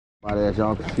But as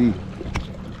y'all can see,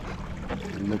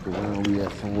 we look around, we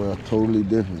at somewhere totally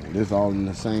different. This all in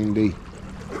the same day.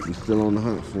 We still on the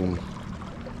hunt for them.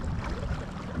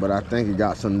 But I think it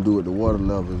got something to do with the water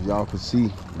level. As y'all can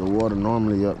see, the water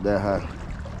normally up that high.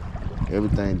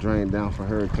 Everything drained down for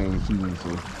hurricane season, so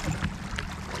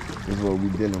this is what we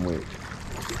dealing with.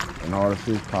 And all the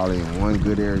fish probably in one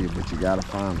good area, but you gotta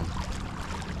find them.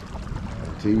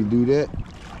 Until you do that,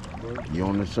 you're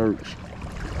on the search.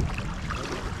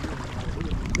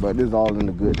 But this is all in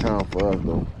a good time for us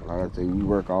though. Like I say, we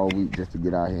work all week just to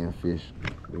get out here and fish.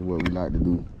 That's what we like to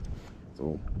do.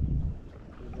 So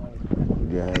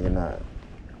we're just hanging out.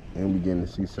 And we getting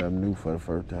to see something new for the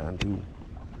first time too.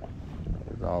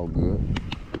 It's all good.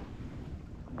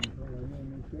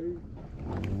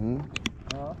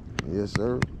 Yes,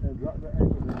 sir.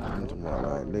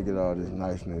 Like, look at all this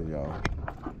niceness, y'all.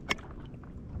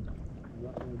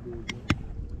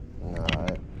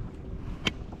 Alright.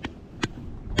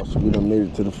 So we done made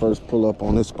it to the first pull up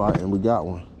on this spot and we got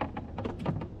one.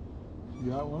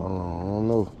 You got one? I don't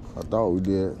know. I thought we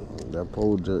did. That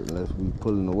pole jerk unless we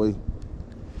pulling away.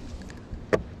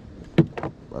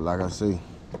 But like I say,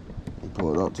 we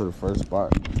pulled up to the first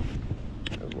spot.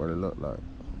 That's what it looked like.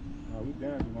 We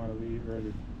damn just want to leave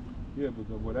early. Yeah,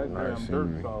 because boy, that Nice damn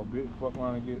scenery. dirt's all big. Fuck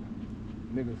around and get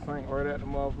niggas sank right at the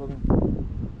motherfucker.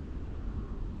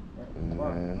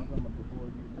 Man.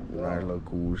 Nice little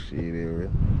cool shit area.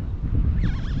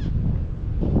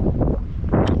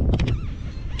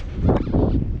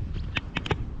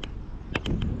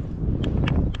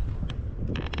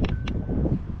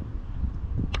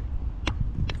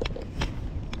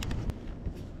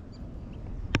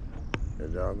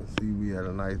 As y'all can see, we had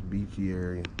a nice beachy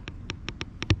area.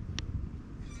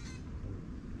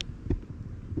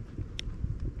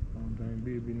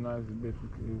 It'd be nice if it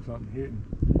was something hitting.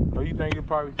 So you think it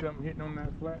probably something hitting on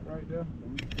that flat right there?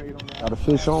 We stayed on that. Got a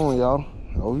fish on, y'all.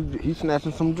 Oh, he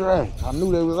snatching some drag. I knew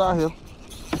they was out here.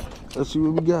 Let's see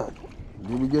what we got.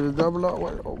 Did we get a double up?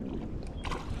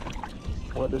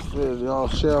 What this is, y'all?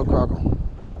 Shell cracker.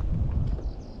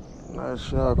 Nice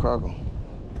shell cracker.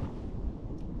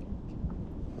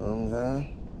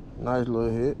 Okay. Nice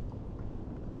little hit.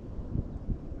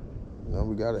 Now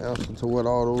we got an answer to what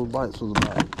all those bites was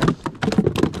about.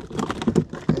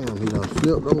 Damn, he done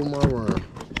flipped over my worm.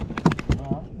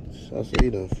 I said he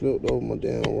done flipped over my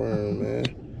damn worm, man.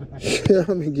 I've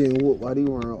been getting whooped by these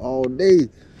worms all day.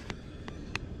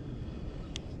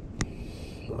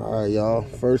 All right, y'all.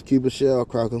 First, keep a shell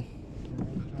cracker. You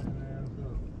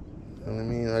know what I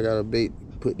mean? I got a bait,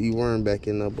 put these worms back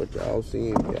in there, but y'all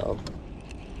seen it, y'all.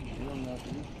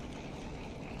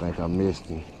 I think I missed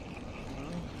him.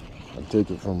 I took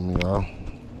it from him, y'all.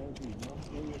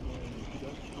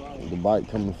 The bite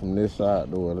coming from this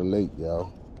side though of the lake,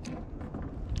 y'all.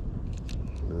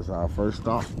 This is our first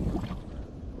stop.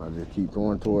 I just keep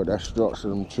going toward that structure,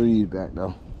 them trees back there.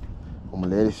 I'm gonna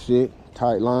let it sit,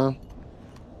 tight line.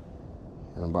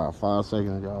 In about 5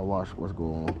 seconds, y'all watch what's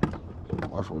going on.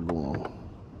 Watch what's going on.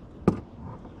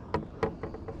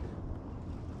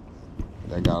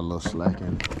 That got a little slack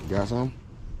in it. You got some?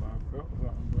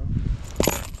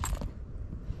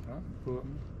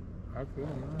 I feel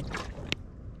nice.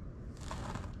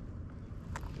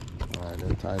 Alright,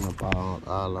 then tighten up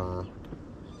our line.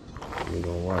 We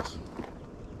gonna watch it.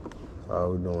 How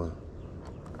we doing?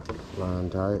 Line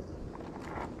tight.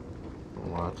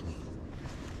 Watch it.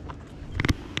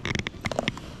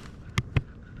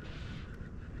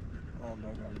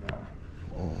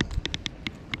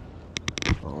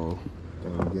 Uh-oh.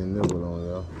 Think we're getting nibbled on,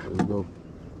 y'all. Let's go.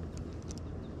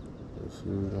 Let's see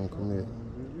what we're gonna commit.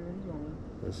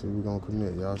 Let's see what we're gonna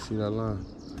commit. Y'all see that line?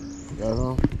 You got it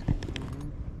on?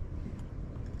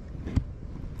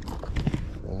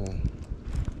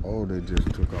 Oh, they just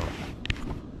took off.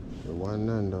 There wasn't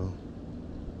none though.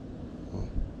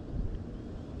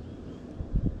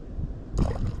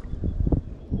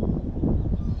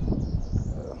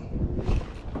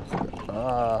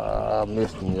 I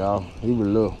missed him, y'all. He was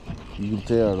little. You can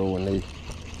tell though when they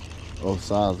of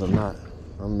size or not.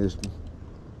 I missed him.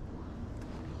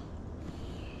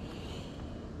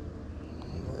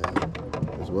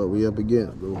 That's what we up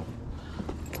against, though.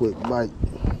 Quick bite.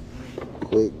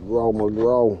 Quick grow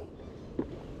McGraw.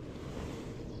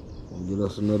 Get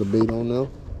us another bait on there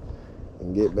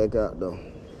and get back out though.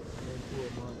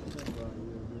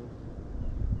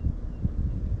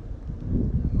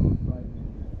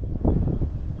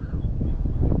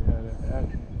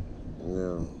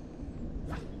 Yeah.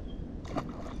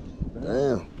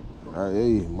 Damn.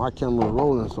 Hey, my camera's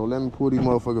rolling, so let me pull these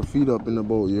motherfucking feet up in the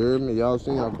boat. You heard me? Y'all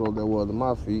seen how close that was to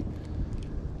my feet.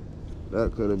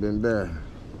 That could have been bad.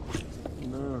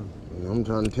 No, I'm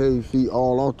trying to tell you, feet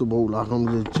all off the boat like I'm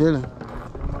just chilling.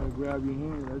 Somebody grab your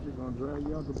hand, that shit gonna drag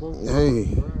you out the boat. Hey,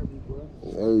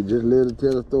 hey, just let it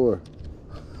tell the story.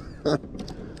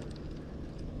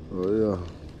 Oh yeah,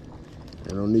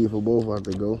 ain't no need for both of us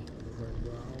to go. I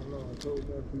don't know, I told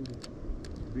that people,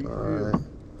 be All still. right.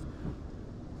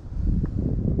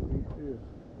 Be still.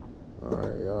 All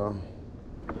right, y'all.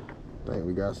 Think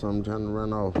we got something trying to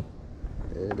run off.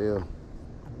 There it is.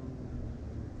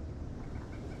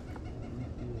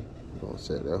 Gonna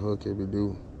set that hook if we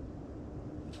do.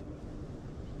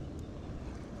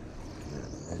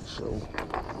 Make sure.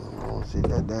 I'm gonna sit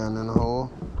that down in the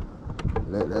hole.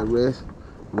 Let that rest.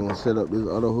 We're gonna set up this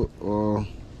other hook,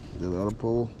 this other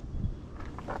pole.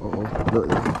 Look.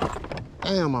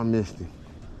 Damn, I missed it.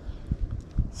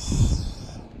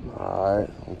 Alright,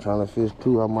 I'm trying to fish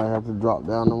two. I might have to drop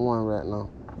down to one right now.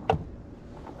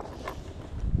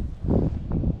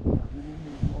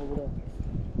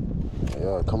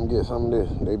 Yeah, come get some of this.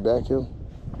 They back here.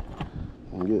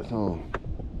 Come get some.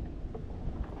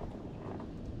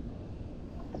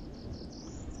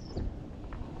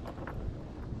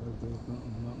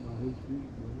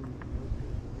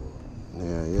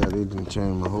 Yeah, they done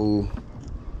changed my whole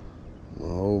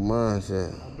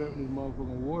mindset. I bet this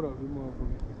motherfucking water up, this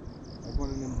motherfucking, up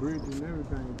under them bridges and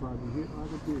everything, it probably hit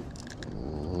like a bitch.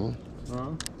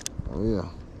 Huh? Oh yeah.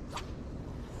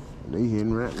 They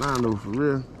hitting right now though, for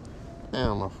real.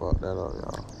 Damn, I fucked that up,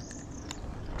 y'all.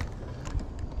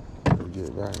 Let's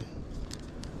get back.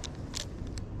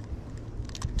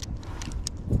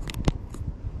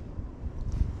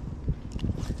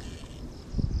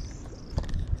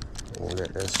 Won't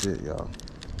let that sit, y'all.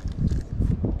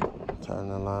 Tighten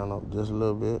the line up just a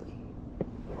little bit.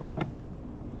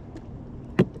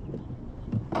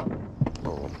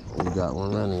 Oh, we got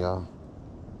one running, y'all.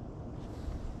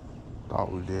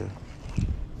 Thought we did.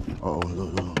 Uh-oh,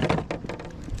 look.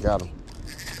 Got him.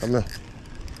 Come here.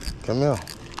 Come here.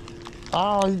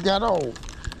 Oh, he got off.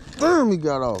 Damn, he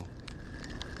got off.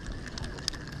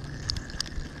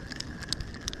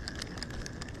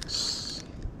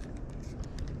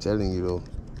 Telling you though,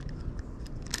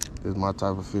 this is my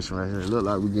type of fishing right here. It look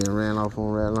like we getting ran off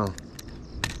on right now.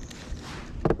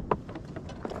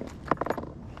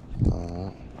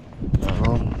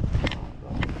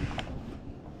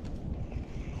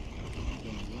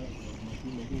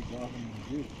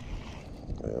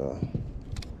 Yeah.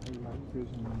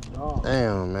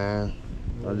 Damn, man.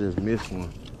 I just missed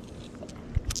one.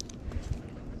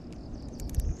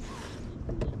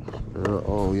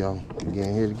 Oh, y'all, we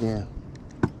getting hit again.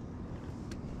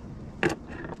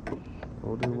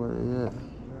 Oh, this what it is.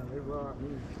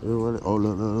 Oh,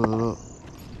 look.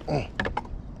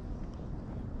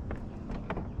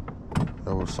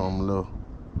 That was something little.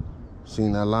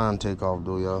 Seen that line take off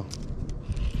though, y'all.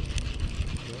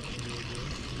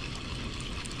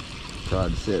 Tried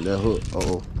to set that hook.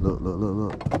 Uh-oh,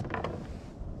 look.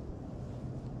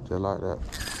 Just like that.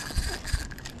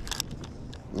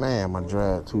 Man, my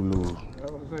drag too loose.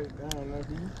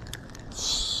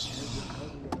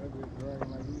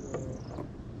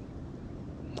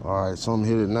 Alright, something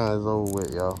hit it now, it's over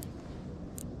with, y'all.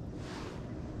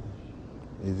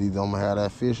 It's either I'm gonna have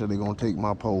that fish or they gonna take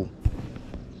my pole.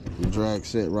 The drag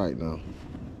set right now.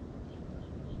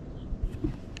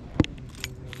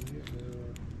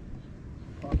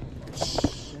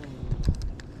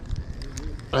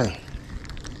 Dang.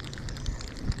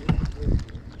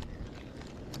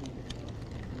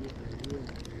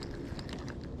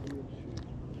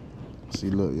 See,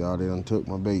 look, y'all, they done took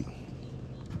my bait.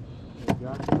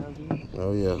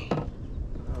 Oh, yeah.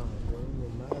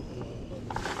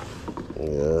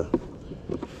 Yeah.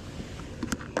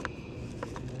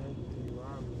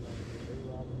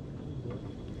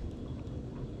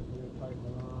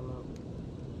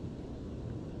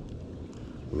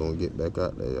 We're gonna get back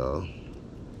out there, y'all.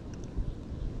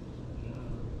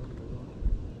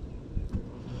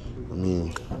 I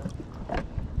mean,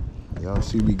 y'all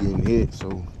see we getting hit,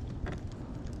 so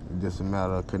it's just a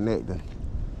matter of connecting.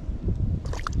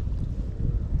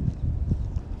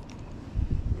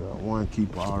 Got one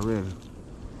keeper already.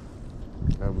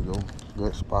 There we go.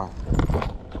 Good spot.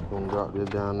 Gonna drop this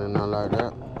down in there like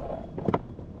that.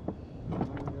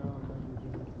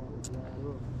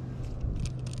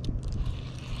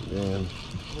 Then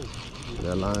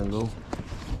that line go.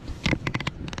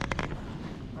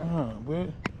 But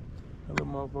that little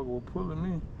motherfucker was pulling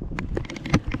me.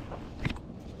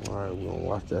 Alright, we're gonna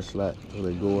watch that slack till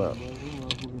they go out.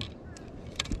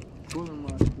 Pulling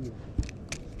my shit.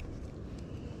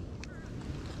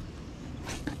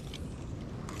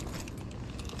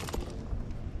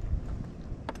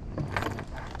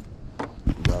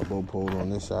 Got both pole on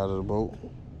this side of the boat.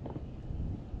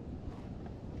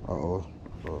 Uh-oh.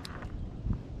 Oh.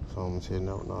 Someone's hitting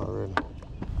out now already.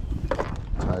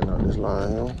 Tighten up this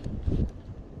line here.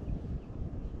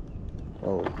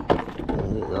 Oh,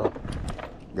 here you go.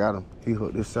 Got him. He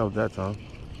hooked himself that time.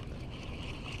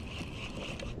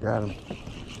 Got him.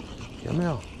 Come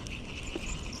here.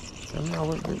 Come here,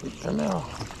 wait, baby. Come here.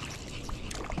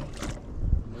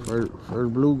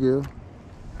 First bluegill.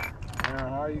 Now,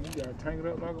 how you got tangled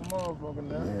up like a motherfucker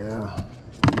now? Yeah.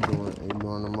 He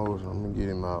doing the most. I'm gonna get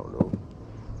him out though.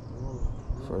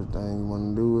 First thing you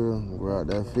wanna do is grab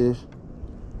that fish.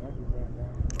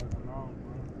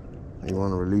 You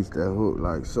wanna release that hook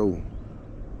like so.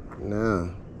 Now,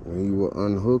 when you will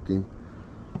unhook him,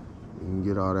 you can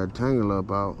get all that tangle up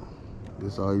out.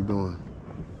 This all you doing.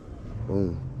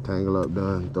 Boom. Tangle up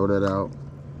done. Throw that out.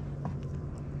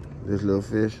 This little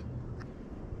fish,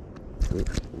 we're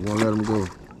gonna let him go.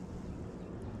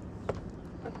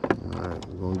 Alright,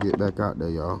 we're gonna get back out there,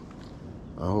 y'all.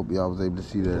 I hope y'all was able to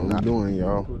see that. What we doing,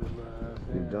 y'all?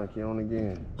 Get junkie on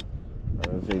again. I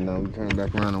say now we turn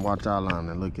back around and watch our line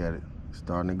and look at it. It's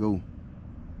starting to go.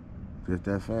 Just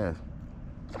that fast.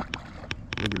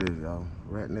 Look at this, y'all.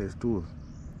 Right next to us.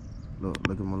 Look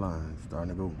at my line. It's starting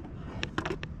to go.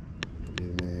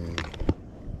 Yeah, man.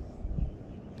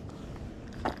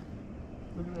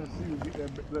 Look at that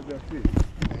sea, let that fish.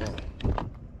 Yeah.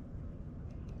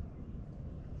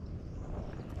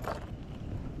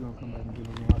 He's gonna come back and get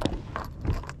him.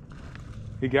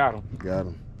 He got him. Got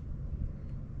him.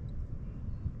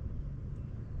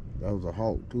 That was a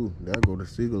hawk too. There go the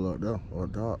seagull up there,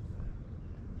 on top.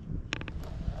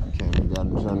 Can't even got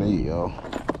him something to eat, y'all.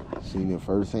 Seen it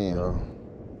firsthand, y'all.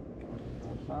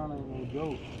 That sound ain't no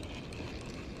joke.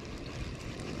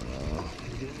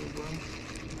 You get me, bro?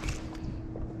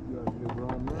 You gotta be a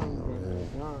grown man.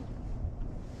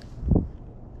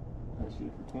 That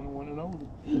shit for 21 and older.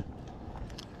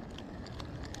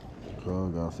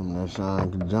 Cuz got some of that shine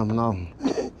jumping off.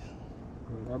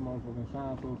 That motherfucking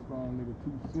shine so strong, nigga,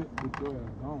 2 sips with your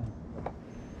ass gone.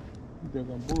 You think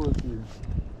I'm bullshit?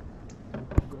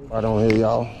 Right on here,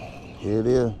 y'all. Here it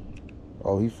is.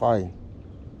 Oh, he fighting.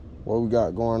 What we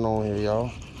got going on here, y'all?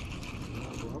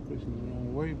 I'm fishing the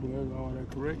wrong way, but there's all that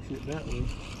correct shit that way.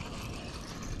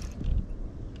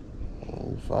 Oh,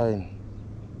 he fighting.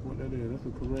 What that is? That's a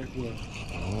correct way.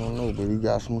 I don't know, but he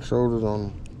got some shoulders on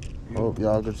him. Yeah. Hope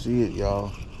y'all can see it,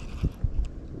 y'all.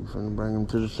 We finna bring him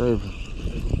to the surface.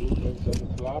 That's a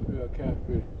tilapia or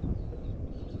catfish?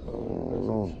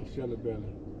 Oh, That's a shelly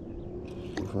belly.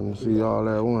 we finna see all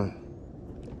that one.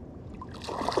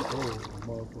 Oh,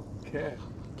 motherfucking cat.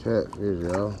 Catfish,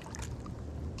 y'all.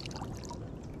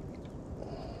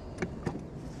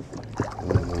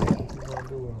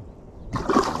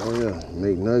 Oh yeah,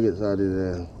 make nuggets out of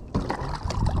that.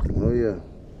 Oh yeah,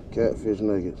 catfish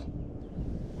nuggets.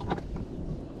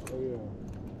 Oh yeah.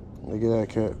 Look at that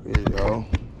catfish, y'all.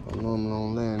 I normally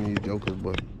don't land these jokers,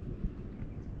 but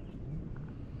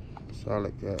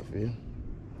solid catfish.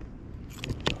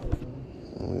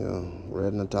 Oh yeah,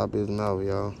 right in the top of his mouth,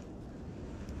 y'all.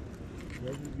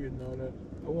 Where you getting all that?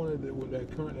 I wanted that with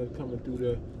that current that's coming through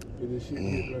there. Get this shit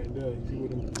hit right there. You see where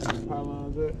them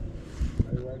pylons at?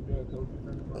 Right there, Coach.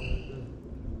 Right there.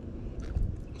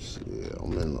 Shit,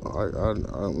 I'm in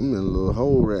a little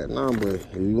hole right now, but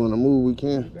if you want to move, we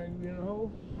can. You think you in a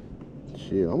hole?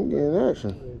 Shit, I'm getting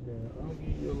action. I'll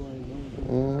give you a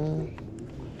lane.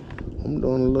 I'm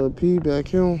doing a little pee back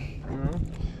here. Uh-huh.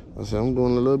 I said I'm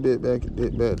doing a little bit back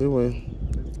this way.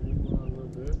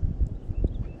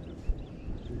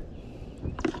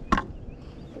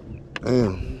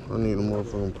 Damn, I need a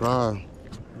motherfucking plier.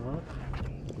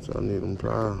 So I need them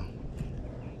pliers.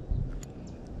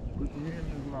 Put your hand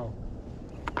in his mouth.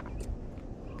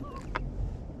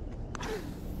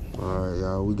 Alright,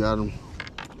 y'all, we got them.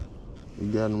 We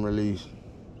got them released.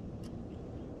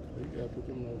 You gotta put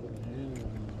your motherfucking hand in his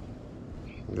mouth.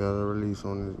 We got a release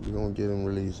on this. We're gonna get them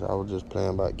released. I was just playing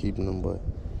about keeping them, but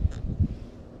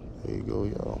there you go,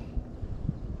 y'all.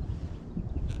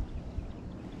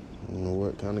 I don't know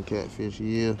what kind of catfish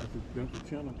he is. That's a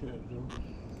channel cat, Joe.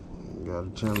 We got a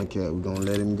channel cat. We're gonna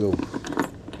let him go.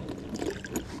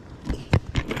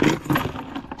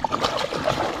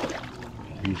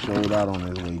 He showed out on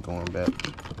his way going back.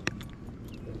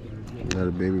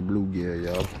 Another baby bluegill,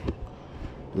 y'all.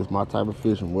 This my type of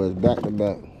fishing, where it's back to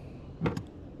back.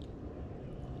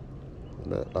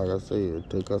 But like I said, it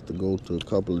took us to go to a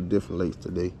couple of different lakes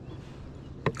today.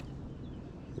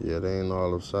 Yeah, they ain't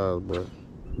all of size, but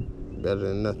better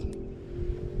than nothing.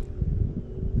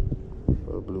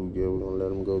 For a bluegill, we're gonna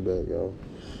let him go back, y'all.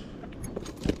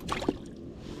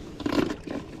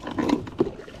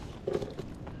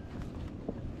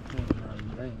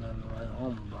 ain't nothing right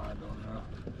home about though now.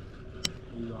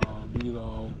 These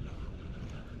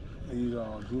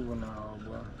all juvenile,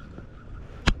 boy.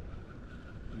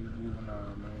 These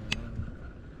juvenile, man.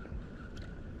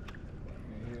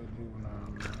 Yeah,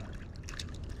 juvenile, man.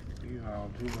 These all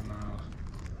juveniles.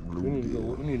 We need to go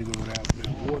with that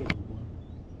water, boy.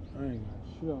 I ain't got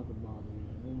shit out the bottle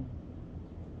yet, man.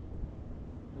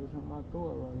 Every time I throw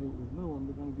it right here with this little one,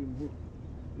 they're gonna get hit.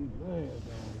 These legs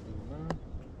down here, man.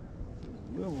 This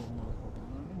little one, motherfucker,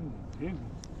 man. They need big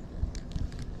ones.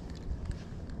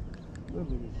 Look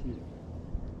at this shit.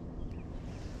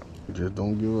 Just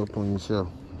don't give up on yourself.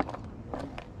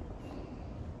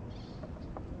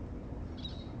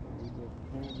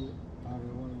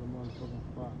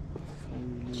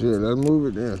 Shit, let's move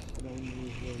it then.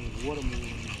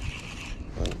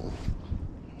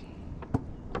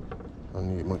 I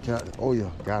need my cat. Oh yeah,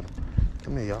 got him.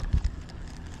 Come here, y'all.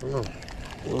 Come on.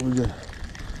 What we got?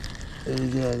 What we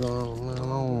got going on, man? I don't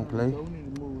want to play. We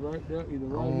need to move right there, either I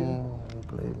right don't here. want to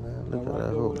play, man. Look Right at that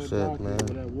there hook where set, dock is, man.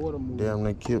 where that water moves. Damn,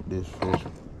 they killed this fish. Yeah,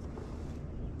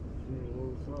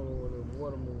 somewhere where the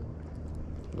water moves.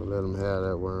 Don't let them have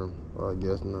that worm. Oh, I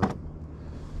guess not.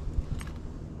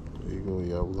 There you go,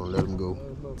 y'all. We're gonna let them go.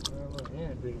 Look,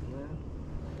 ant bait, man.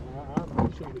 I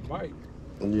appreciate the bite.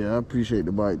 Yeah, I appreciate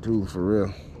the bite too, for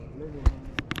real.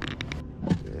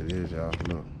 There it is, y'all.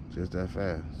 Look, just that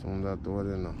fast. As soon as I throw it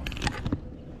in there,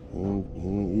 he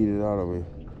didn't eat it out of it.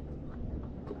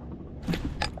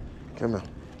 Come here.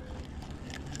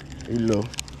 He low.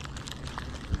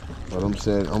 But I'm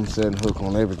setting hook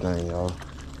on everything, y'all.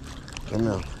 Come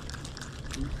here.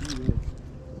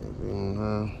 We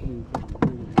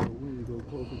need to go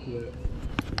closer to that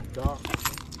dock.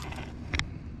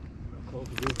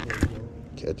 Closer to this way, bro.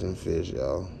 Catching fish,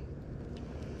 y'all.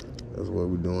 That's what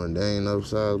we're doing. They ain't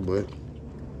upside, but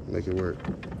make it work.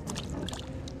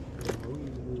 We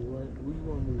need to move right. We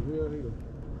want to move here or here?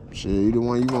 Shit, either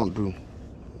one you want to.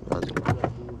 Yeah.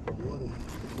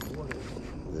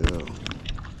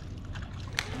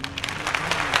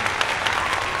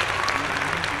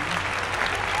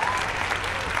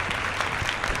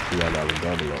 See, I got a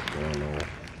double up going on.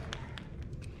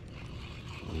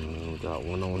 We got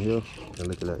one on here. And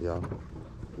look at that, y'all.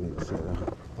 Need to set that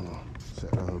hook.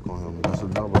 Set that hook on him. That's a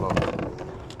double up.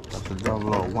 That's a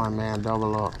double up. One man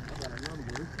double up.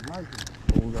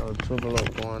 We got a triple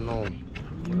up going on.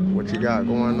 What you got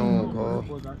going on, Carl?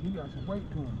 He got some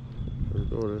weight to him. Let's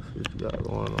go. Let's see what you got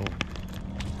going on.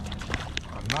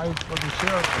 A nice fucking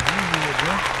sheriff.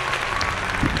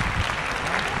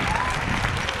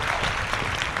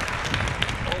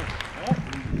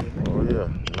 Oh yeah,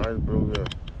 nice blue gill.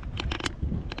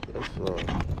 Yes sir.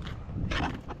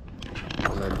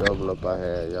 On that double up I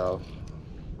had, y'all.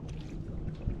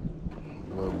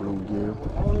 Little blue gill.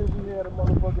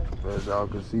 As y'all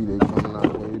can see, they coming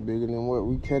out way bigger than what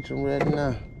we catching right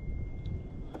now.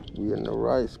 We in the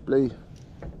right place.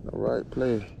 The right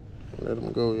place. Let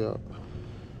them go, y'all.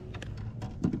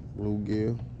 Blue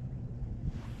gill.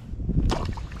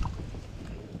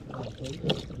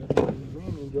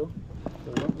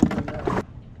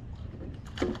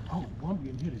 Oh, I'm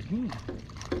getting hit again.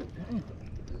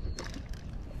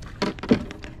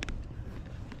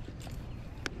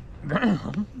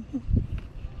 Damn.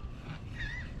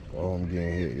 Oh, I'm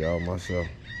getting hit, y'all, myself.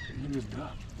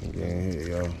 I'm getting hit,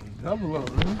 y'all. Double up,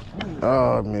 man.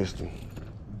 Oh, I missed him.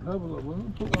 Double up. Let me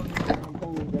put one down,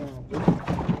 hold it down.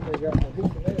 They got my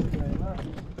hook and everything now.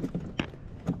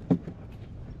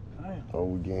 Damn. Oh,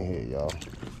 we getting hit, y'all.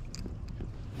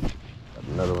 Got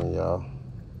another one, y'all.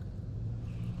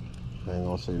 I ain't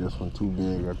gonna say this one too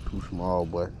big or too small,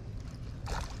 but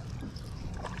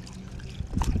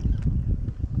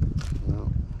you know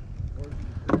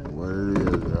what it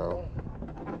is, y'all.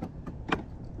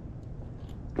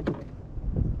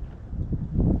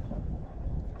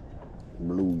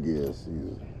 Bluegill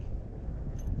season.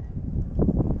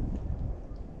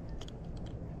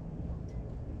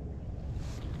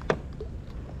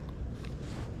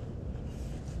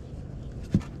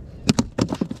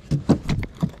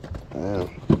 Damn,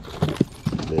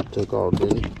 they took off,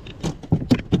 didn't it?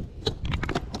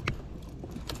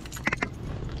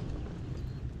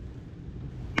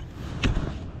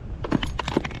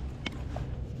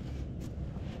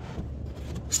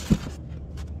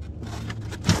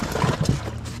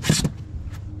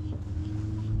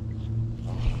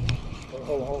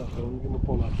 Hold on. Give me a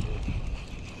pull out there.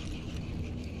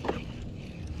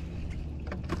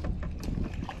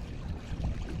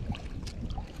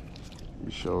 We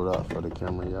showed up for the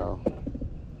camera, y'all. Okay.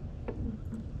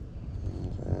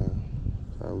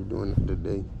 That's how we doing it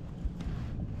today.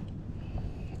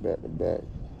 Back to back.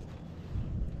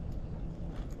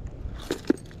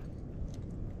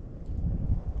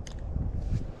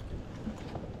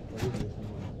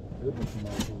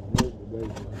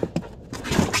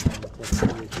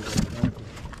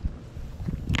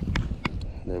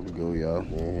 There we go, y'all.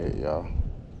 In here, y'all.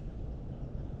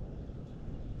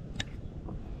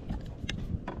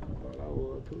 Thought I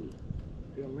was too.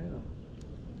 Yeah, man.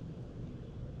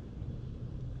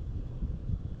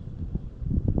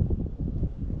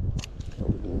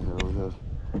 Everything here over here.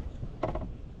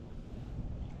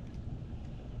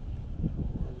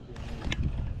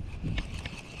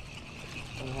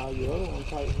 And how your other one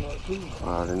tighten up too. I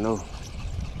already know.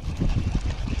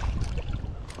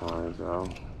 Alright, y'all.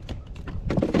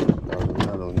 Got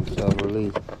another one,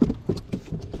 self-release.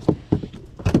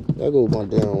 There goes my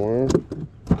damn worm.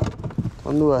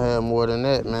 I knew I had more than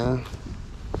that, man.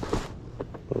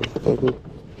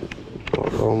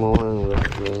 Walk all my worm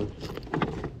left, man.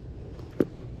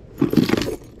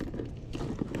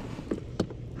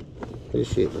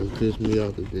 This shit done pissed me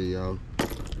off today, y'all.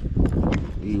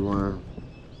 These worms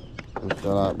done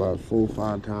fell out about 4 or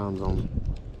 5 times on me.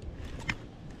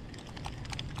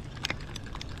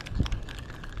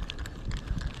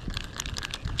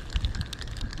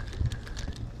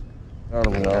 Got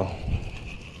him, y'all.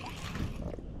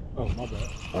 Oh, my bad.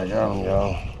 I got him,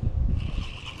 y'all.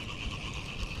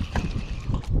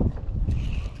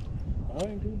 That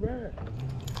ain't too bad.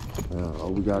 Yeah, oh,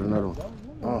 we got another one.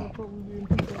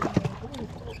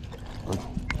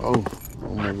 Oh,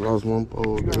 almost lost one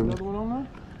pole, You got baby. another one on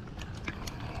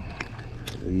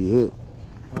He hit.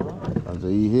 there? Huh? I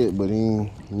said he hit, but he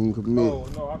ain't commit. Oh,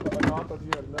 no, I thought you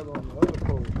had another on the other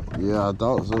pole. Yeah, I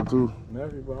thought so too.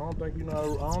 Nephew, but I don't think you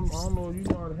know. I don't know if you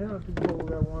know how to handle 2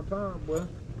 poles at one time, boy.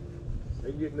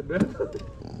 They getting the best.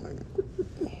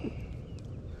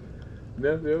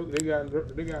 Nephew,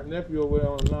 they got nephew over there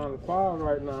on 9 to 5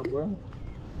 right now, boy.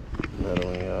 Another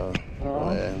one, y'all.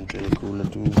 Oh, yeah, I'm pretty cool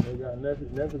too. They got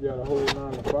nephew got a whole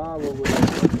 9 to 5 over there.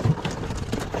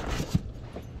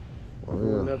 Oh,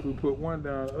 yeah. Nephew put one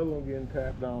down, the other one getting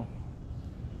tapped on.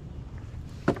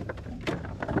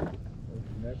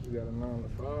 Nephew got a 9 to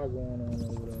 5 going on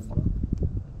over there, bro.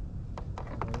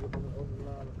 What's the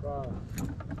 9 to 5?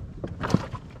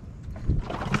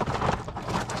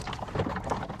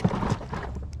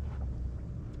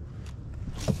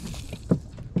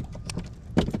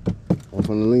 I'm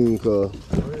from the lean car.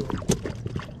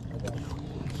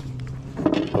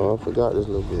 Oh, I forgot this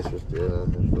little bitch was still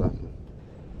out there flapping.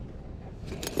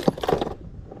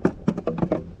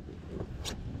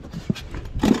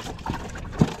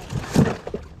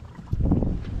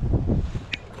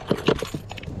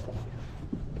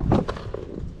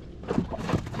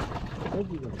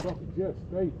 Just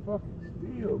stay fucking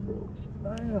still, bro.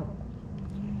 Damn.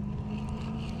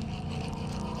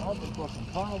 That's the fucking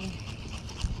problem.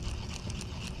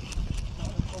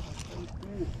 Fucking stay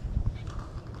still.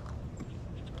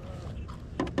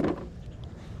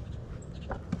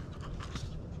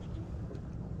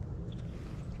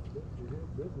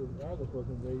 This is another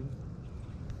fucking baby.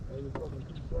 Every fucking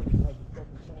 2 seconds, I have to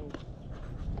fucking change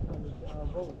this down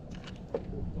boat.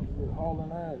 This fucking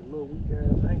hauling ass, little weak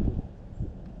ass ankle.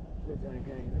 This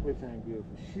bitch ain't good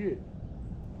for shit.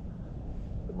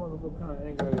 That motherfucker kind of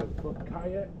ain't got a fucking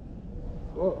kayak.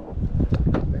 Oh,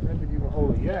 that bitch even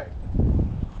hold a yak.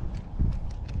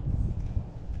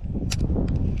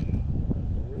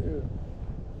 Yeah.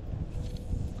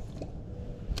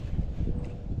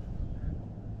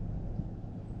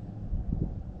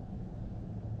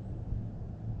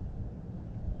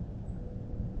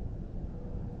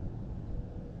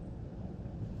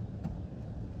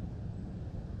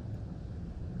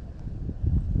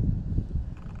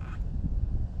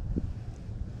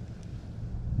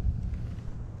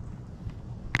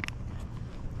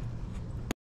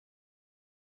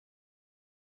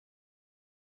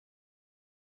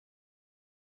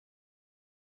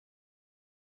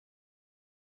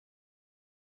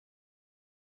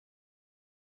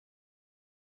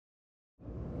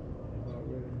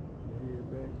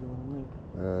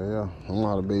 Yeah, I'm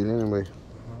out of bait anyway.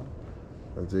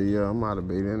 I said, yeah, I'm out of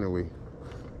bait anyway.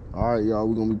 Alright, y'all,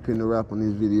 we're gonna be pinning a wrap on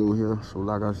this video here. So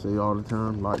like I say all the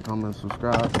time, like, comment,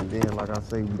 subscribe, and then like I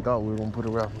say, we thought we were gonna put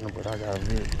a wrap on it, but I got a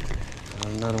vid.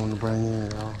 Another one to bring in,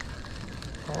 y'all.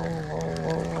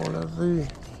 Oh, let's see.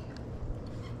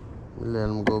 We let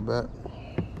them go back.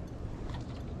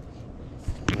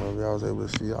 I don't know if y'all was able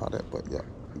to see all that, but yeah,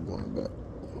 we going back.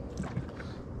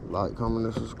 Like, comment,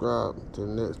 and subscribe. Till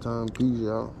next time, peace,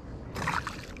 y'all.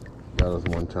 Got us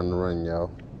one turn to run,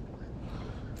 y'all.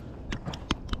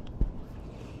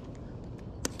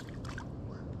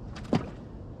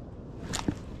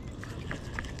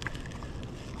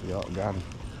 Y'all got him.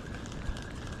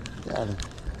 Got him.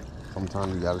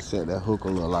 Sometimes you gotta set that hook a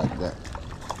little like that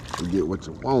to get what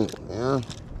you want, man.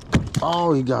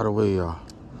 Oh, he got away, y'all.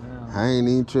 Yeah. I ain't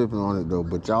even tripping on it though,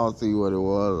 but y'all see what it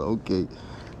was. Okay,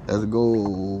 let's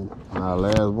go. Our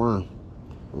last one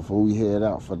before we head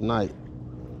out for the night.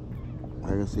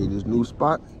 Like I say, this new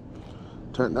spot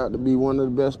turned out to be one of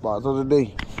the best spots of the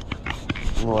day.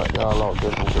 All right, y'all out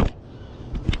there.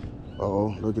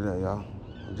 Uh-oh, look at that, y'all.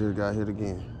 I just got hit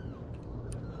again.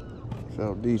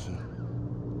 Felt decent.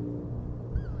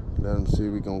 Let them see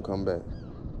if we gonna come back.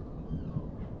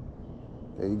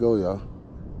 There you go, y'all.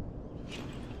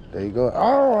 There you go.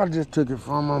 Oh, I just took it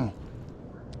from him.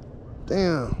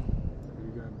 Damn.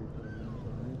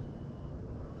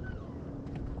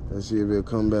 Let's see if he'll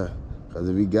come back. Because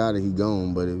if he got it, he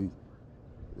gone. But if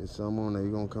there's something on there, he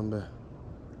gonna come back.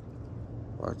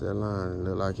 Watch that line. It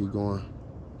look like he going.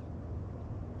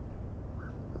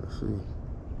 Let's see.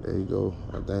 There you go.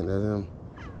 I think that's him.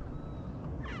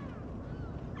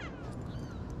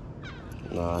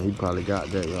 Nah, he probably got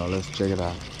that, y'all. Let's check it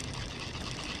out.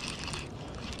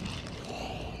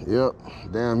 Yep.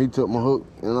 Damn, he took my hook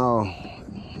and all.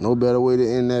 No better way to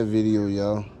end that video,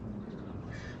 y'all.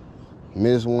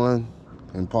 Missed one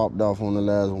and popped off on the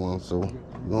last one, so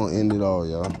we're gonna end it all,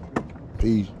 y'all.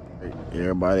 Peace.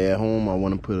 Everybody at home, I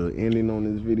want to put an ending on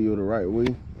this video the right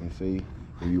way and say,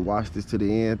 if you watched this to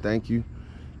the end, thank you.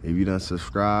 If you done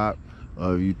subscribe,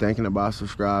 or if you thinking about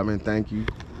subscribing, thank you.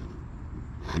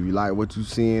 If you like what you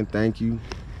seeing, thank you.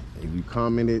 If you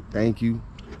commented, thank you.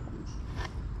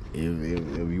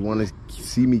 If you want to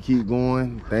see me keep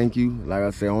going, thank you. Like I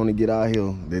said, I only get out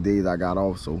here the days I got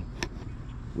off. So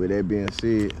with that being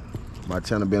said, my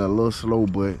channel been a little slow,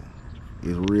 but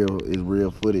it's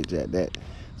real footage at that.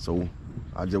 So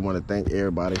I just want to thank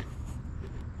everybody,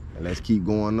 and let's keep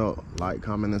going up. Like,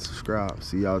 comment, and subscribe.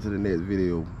 See y'all to the next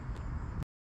video.